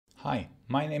Hi,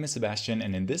 my name is Sebastian,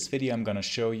 and in this video I'm going to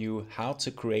show you how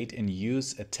to create and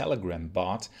use a Telegram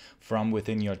bot from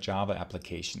within your Java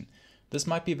application. This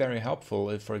might be very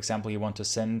helpful if, for example, you want to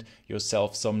send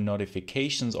yourself some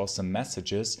notifications or some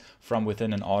messages from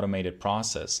within an automated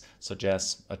process, such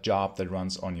as a job that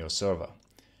runs on your server.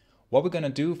 What we're going to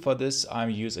do for this, I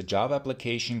use a Java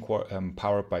application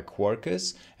powered by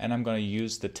Quarkus, and I'm going to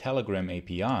use the Telegram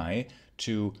API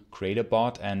to create a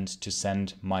bot and to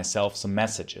send myself some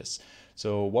messages.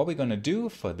 So what we're going to do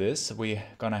for this, we're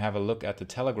going to have a look at the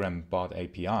Telegram bot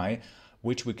API,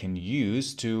 which we can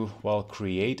use to,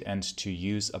 create and to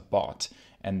use a bot.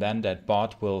 And then that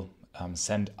bot will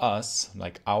send us,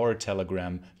 like our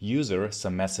Telegram user,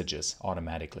 some messages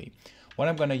automatically. What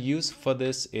I'm going to use for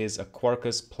this is a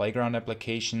Quarkus Playground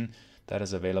application that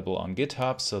is available on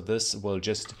GitHub. So this will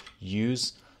just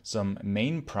use some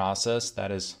main process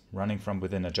that is running from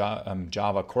within a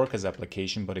Java Quarkus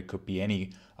application, but it could be any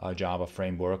Java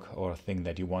framework or thing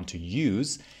that you want to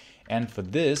use. And for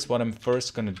this, what I'm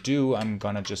first going to do, I'm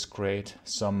going to just create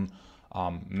some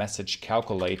message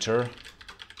calculator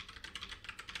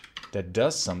that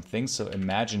does something. So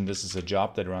imagine this is a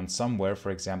job that runs somewhere,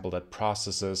 for example, that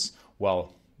processes,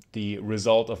 the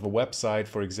result of a website,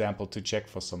 for example, to check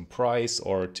for some price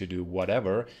or to do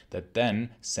whatever, that then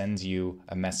sends you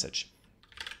a message.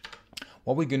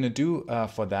 What we're going to do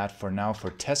for that for now, for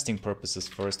testing purposes,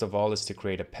 first of all, is to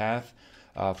create a path,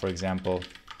 for example,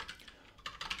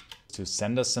 to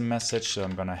send us a message. So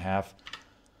I'm going to have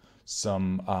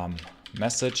some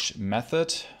message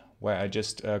method where I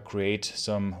just create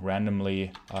some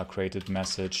randomly created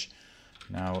message.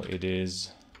 Now it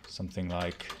is something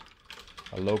like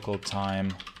a local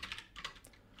time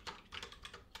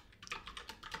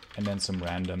and then some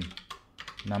random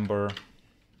number,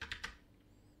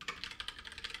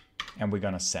 and we're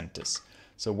going to send this.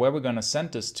 So where we're going to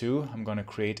send this to, I'm going to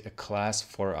create a class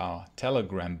for our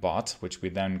Telegram bot, which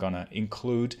we're then going to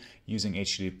include using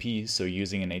HTTP. So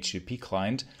using an HTTP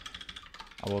client,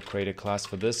 I will create a class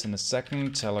for this in a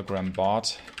second, Telegram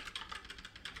bot.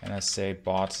 And I say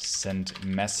bot send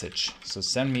message. So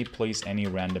send me please any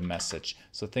random message.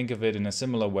 So think of it in a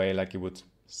similar way like you would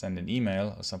send an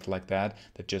email or something like that,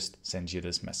 that just sends you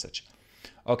this message.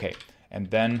 Okay, and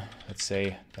then let's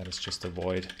say that is just a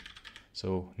void.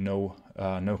 So no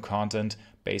content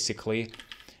basically.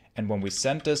 And when we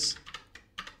send this,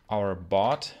 our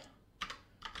bot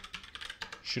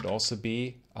should also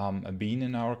be a bean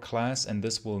in our class, and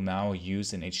this will now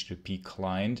use an HTTP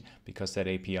client because that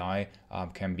API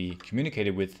can be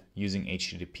communicated with using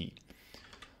HTTP.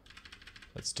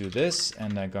 Let's do this,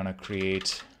 and I'm gonna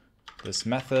create this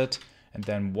method. And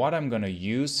then what I'm gonna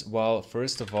use,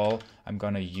 first of all, I'm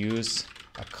gonna use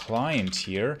a client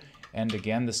here. And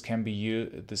again, this can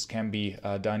be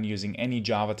done using any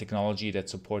Java technology that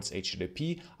supports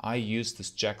HTTP. I use this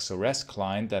JAX-RS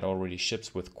client that already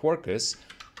ships with Quarkus.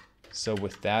 So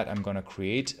with that, I'm going to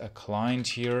create a client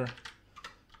here.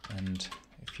 And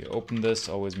if you open this,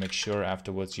 always make sure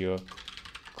afterwards you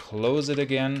close it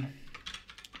again.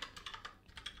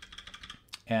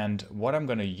 And what I'm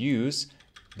going to use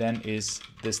then is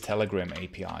this Telegram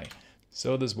API.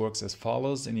 So this works as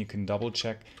follows, and you can double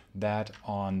check that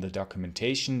on the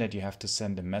documentation that you have to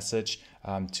send a message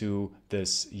to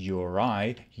this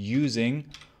URI using,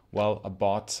 a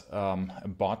bot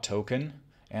token,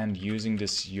 and using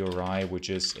this URI, which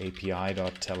is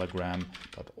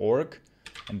api.telegram.org,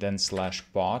 and then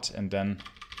 /bot, and then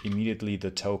immediately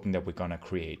the token that we're going to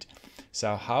create.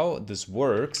 So how this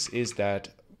works is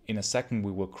that in a second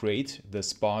we will create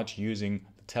this bot using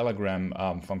the Telegram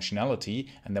functionality,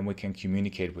 and then we can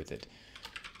communicate with it.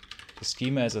 The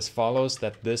schema is as follows,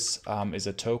 that this is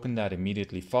a token that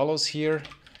immediately follows here,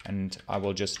 and I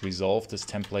will just resolve this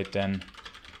template then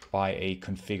by a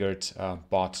configured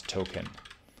bot token.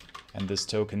 And this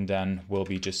token then will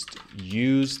be just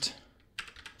used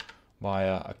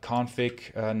via a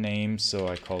config name. So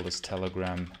I call this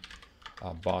Telegram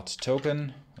bot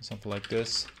token or something like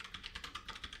this.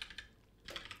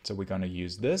 So we're going to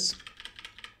use this.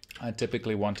 I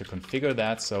typically want to configure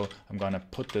that, so I'm going to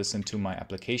put this into my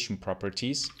application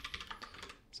properties.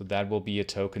 So that will be a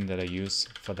token that I use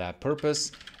for that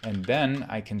purpose. And then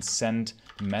I can send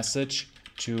the message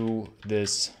to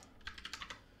this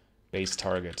base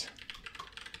target.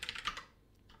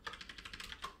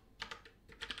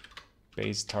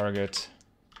 Base target,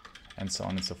 and so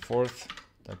on and so forth.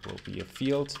 That will be a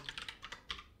field.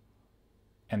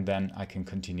 And then I can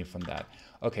continue from that.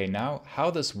 Okay, now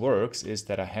how this works is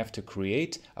that I have to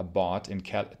create a bot in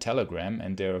Telegram,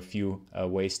 and there are a few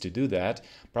ways to do that.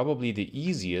 Probably the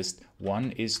easiest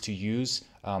one is to use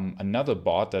another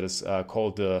bot that is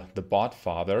called the bot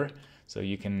father. So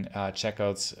you can check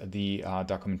out the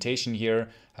documentation here,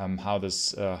 how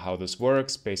this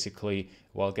works, basically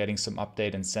while getting some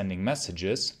update and sending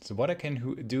messages. So what I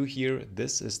can do here,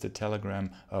 this is the Telegram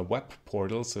web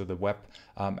portal, so the web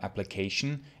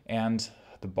application, and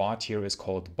the bot here is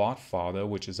called BotFather,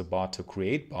 which is a bot to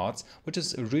create bots, which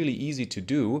is really easy to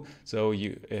do. So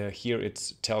you here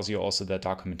it tells you also the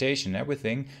documentation and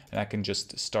everything, and I can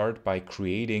just start by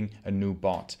creating a new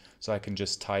bot. So I can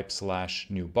just type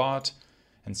 /new bot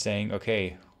and saying,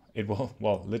 okay, it will,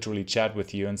 well, literally chat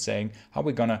with you and saying how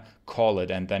we're gonna call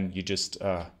it, and then you just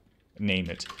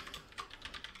name it.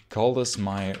 Call this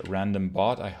my random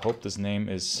bot. I hope this name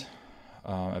is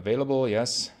available.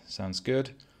 Yes, sounds good.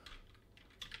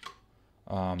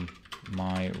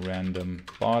 My random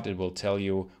bot, it will tell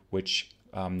you which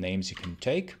names you can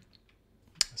take.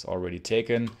 It's already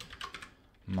taken.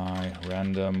 My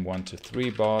random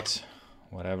 123 bot,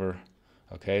 whatever.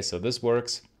 Okay, so this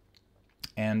works.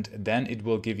 And then it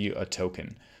will give you a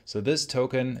token. So this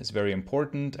token is very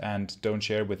important, and don't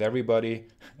share it with everybody.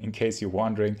 In case you're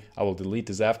wondering, I will delete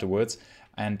this afterwards.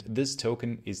 And this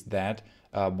token is that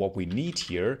what we need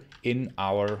here in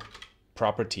our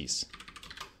properties.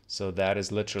 So that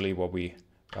is literally what we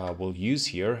will use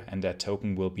here, and that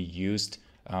token will be used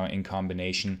in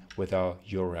combination with our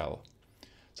URL.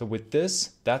 So with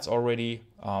this, that's already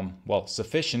well,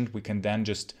 sufficient. We can then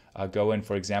just go in,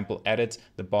 for example, edit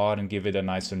the bot and give it a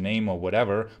nicer name or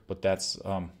whatever, but that's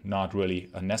not really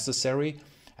necessary.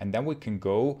 And then we can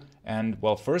go and,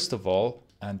 well, first of all,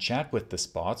 chat with this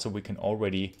bot. So we can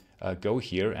already go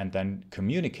here and then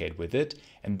communicate with it.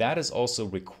 And that is also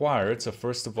required. So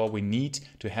first of all, we need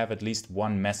to have at least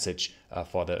one message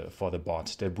for the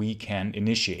bot that we can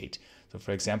initiate. So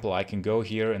for example, I can go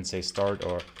here and say start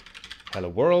or hello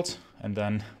world, and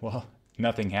then, well,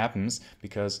 nothing happens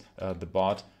because the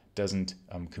bot doesn't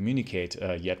communicate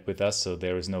yet with us, so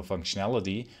there is no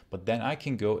functionality. But then I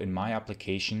can go in my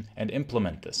application and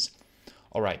implement this.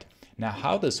 All right, now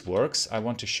how this works, I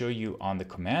want to show you on the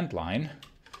command line.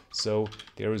 So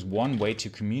there is one way to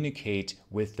communicate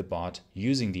with the bot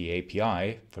using the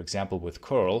API, for example with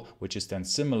curl, which is then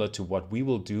similar to what we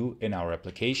will do in our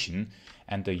application.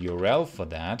 And the URL for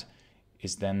that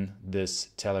is then this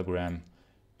Telegram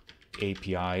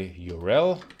API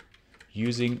URL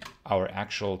using our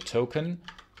actual token,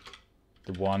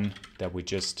 the one that we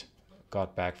just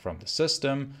got back from the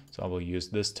system. So I will use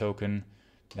this token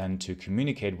then to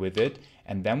communicate with it,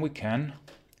 and then we can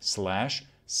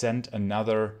send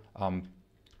another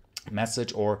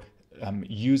message or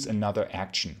use another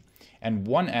action. And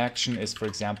one action is, for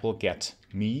example, get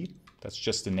me. That's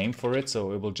just the name for it.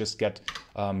 So it will just get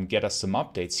us some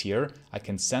updates here. I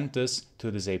can send this to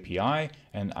this API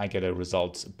and I get a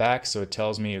result back. So it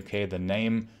tells me, okay, the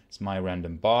name is my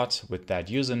random bot with that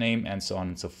username and so on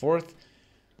and so forth.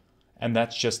 And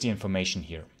that's just the information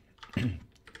here.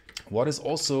 What is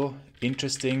also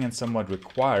interesting and somewhat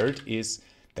required is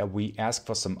that we ask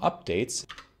for some updates.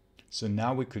 So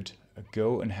now we could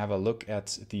go and have a look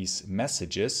at these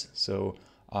messages. So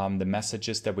the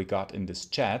messages that we got in this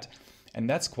chat. And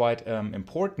that's quite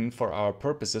important for our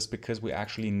purposes because we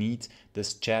actually need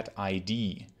this chat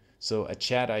ID. So a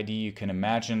chat ID, you can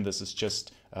imagine this is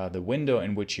just the window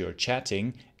in which you're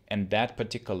chatting, and that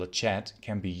particular chat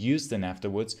can be used then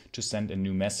afterwards to send a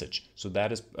new message. So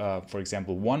that is, for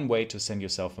example, one way to send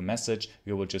yourself a message.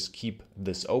 You will just keep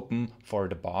this open for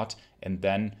the bot, and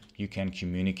then you can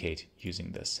communicate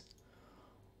using this.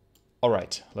 All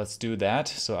right, let's do that.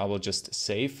 So I will just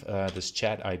save this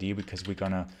chat ID because we're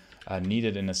gonna need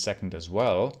it in a second as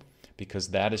well, because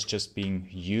that is just being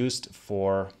used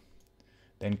for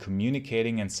then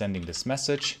communicating and sending this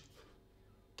message.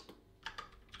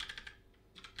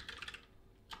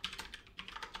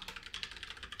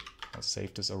 I'll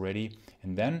save this already.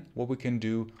 And then what we can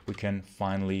do, we can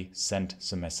finally send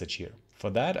some message here.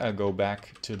 For that, I'll go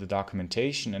back to the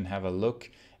documentation and have a look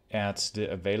at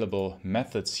the available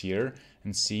methods here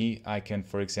and see I can,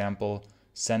 for example,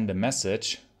 send a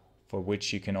message for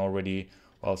which you can already,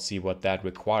 well, see what that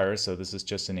requires. So this is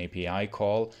just an API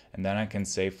call, and then I can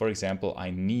say, for example, I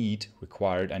need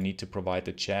to provide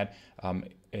the chat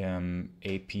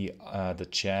the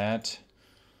chat,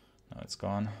 no, it's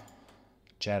gone,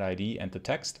 chat ID and the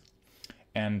text.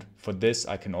 And for this,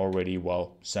 I can already,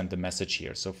 well, send the message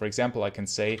here. So for example, I can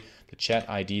say the chat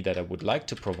ID that I would like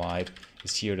to provide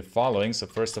is here the following. So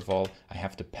first of all, I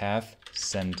have the path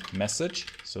send message.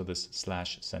 So this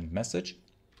 /send message.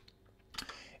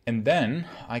 And then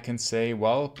I can say,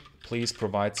 well, please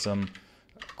provide some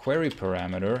query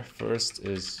parameter. First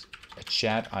is a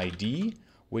chat ID,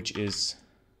 which is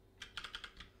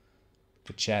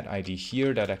the chat ID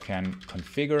here that I can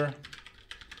configure.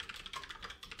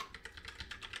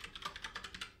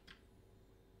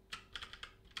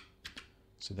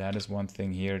 So that is one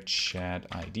thing here, chat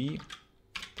ID,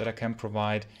 that I can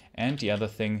provide. And the other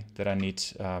thing that I need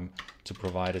to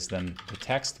provide is then the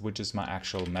text, which is my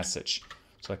actual message.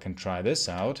 So I can try this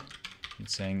out and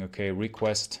saying, okay,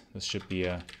 request, this should be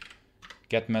a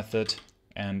get method.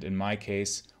 And in my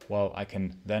case, well, I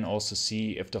can then also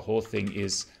see if the whole thing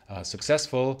is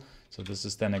successful. So this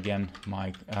is then again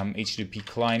my HTTP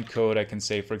client code. I can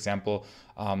say, for example,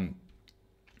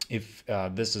 if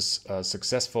this is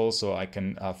successful, so I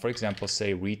can, for example,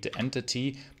 say read the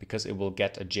entity, because it will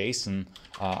get a JSON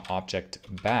object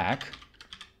back,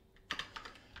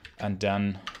 and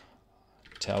then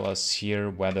tell us here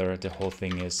whether the whole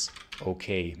thing is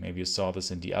okay. Maybe you saw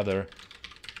this in the other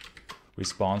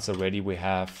response already. We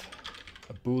have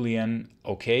a Boolean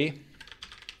okay,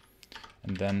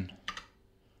 and then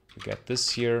we get this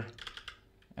here.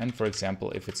 And for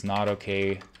example, if it's not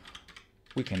okay,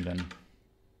 we can then,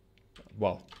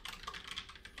 well,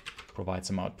 provide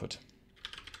some output.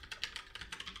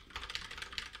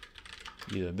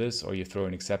 Either this or you throw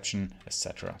an exception,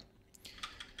 etc.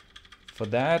 For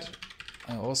that,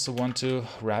 I also want to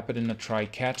wrap it in a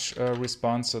try-catch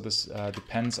response. So this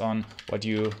depends on what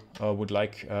you would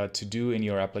like to do in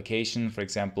your application. For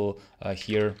example,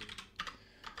 here,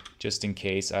 just in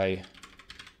case I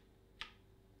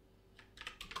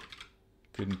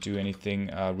couldn't do anything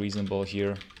reasonable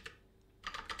here,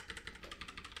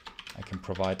 I can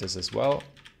provide this as well.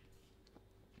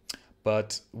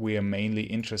 But we are mainly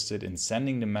interested in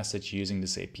sending the message using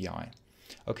this API.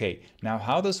 Okay, now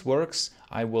how this works,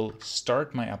 I will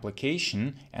start my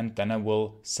application and then I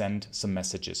will send some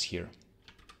messages here.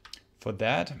 For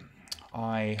that,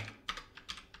 I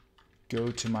go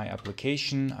to my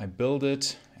application, I build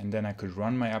it, and then I could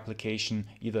run my application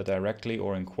either directly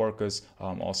or in Quarkus,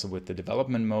 also with the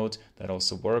development mode. That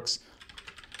also works.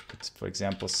 For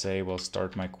example, say we'll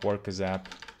start my Quarkus app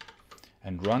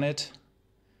and run it.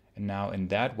 And now in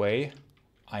that way,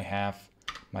 I have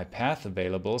my path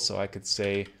available. So I could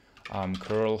say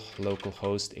curl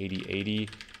localhost 8080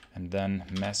 and then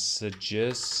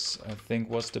messages, I think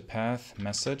was the path,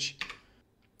 message.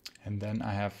 And then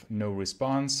I have no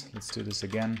response. Let's do this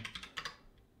again.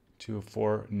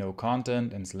 204 no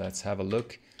content. And so let's have a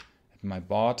look at my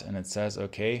bot. And it says,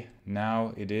 okay,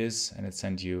 now it is. And it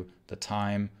sent you the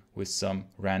time with some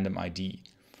random ID.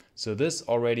 So this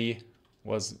already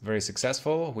was very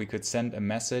successful. We could send a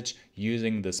message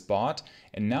using this bot.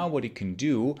 And now what you can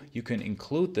do, you can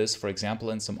include this, for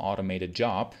example, in some automated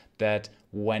job that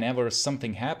whenever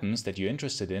something happens that you're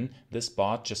interested in, this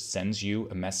bot just sends you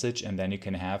a message and then you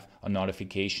can have a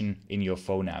notification in your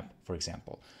phone app, for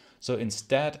example. So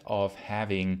instead of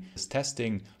having this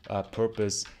testing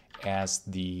purpose as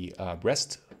the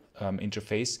REST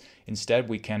interface, instead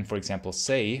we can, for example,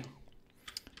 say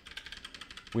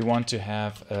we want to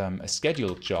have a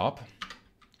scheduled job.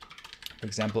 For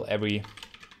example, every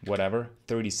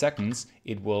 30 seconds,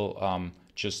 it will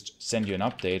just send you an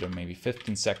update, or maybe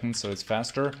 15 seconds, so it's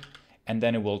faster. And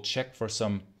then it will check for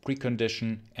some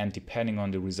precondition, and depending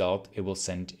on the result, it will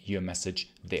send you a message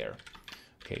there.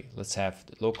 Okay, let's have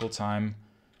the local time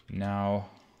now.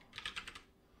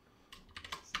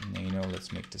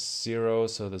 Let's make this 0,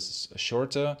 so this is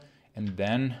shorter. And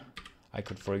then I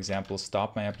could, for example,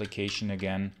 stop my application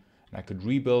again, and I could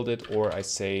rebuild it, or I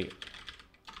say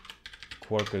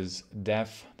Quarkus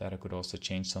dev, that I could also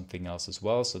change something else as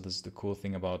well. So this is the cool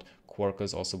thing about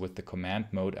Quarkus, also with the command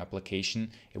mode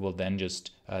application. It will then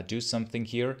just do something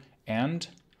here and,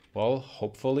 well,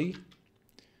 hopefully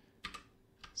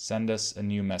send us a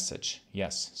new message.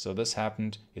 Yes, so this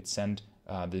happened. It sent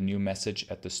the new message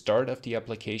at the start of the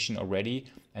application already,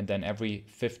 and then every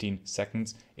 15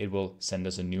 seconds it will send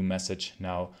us a new message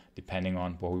now, depending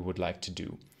on what we would like to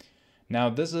do. Now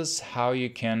this is how you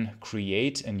can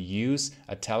create and use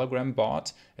a Telegram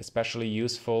bot, especially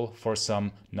useful for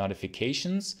some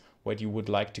notifications where you would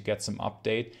like to get some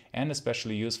update, and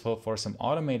especially useful for some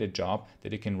automated job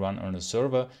that you can run on a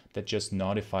server that just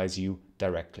notifies you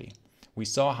directly. We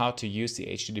saw how to use the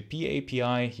HTTP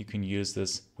API. You can use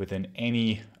this within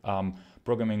any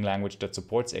programming language that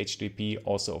supports HTTP,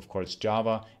 also of course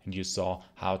Java, and you saw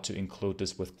how to include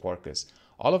this with Quarkus.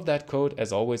 All of that code,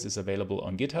 as always, is available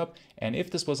on GitHub, and if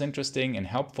this was interesting and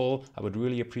helpful, I would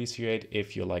really appreciate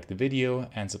if you like the video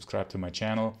and subscribe to my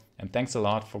channel, and thanks a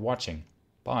lot for watching.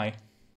 Bye!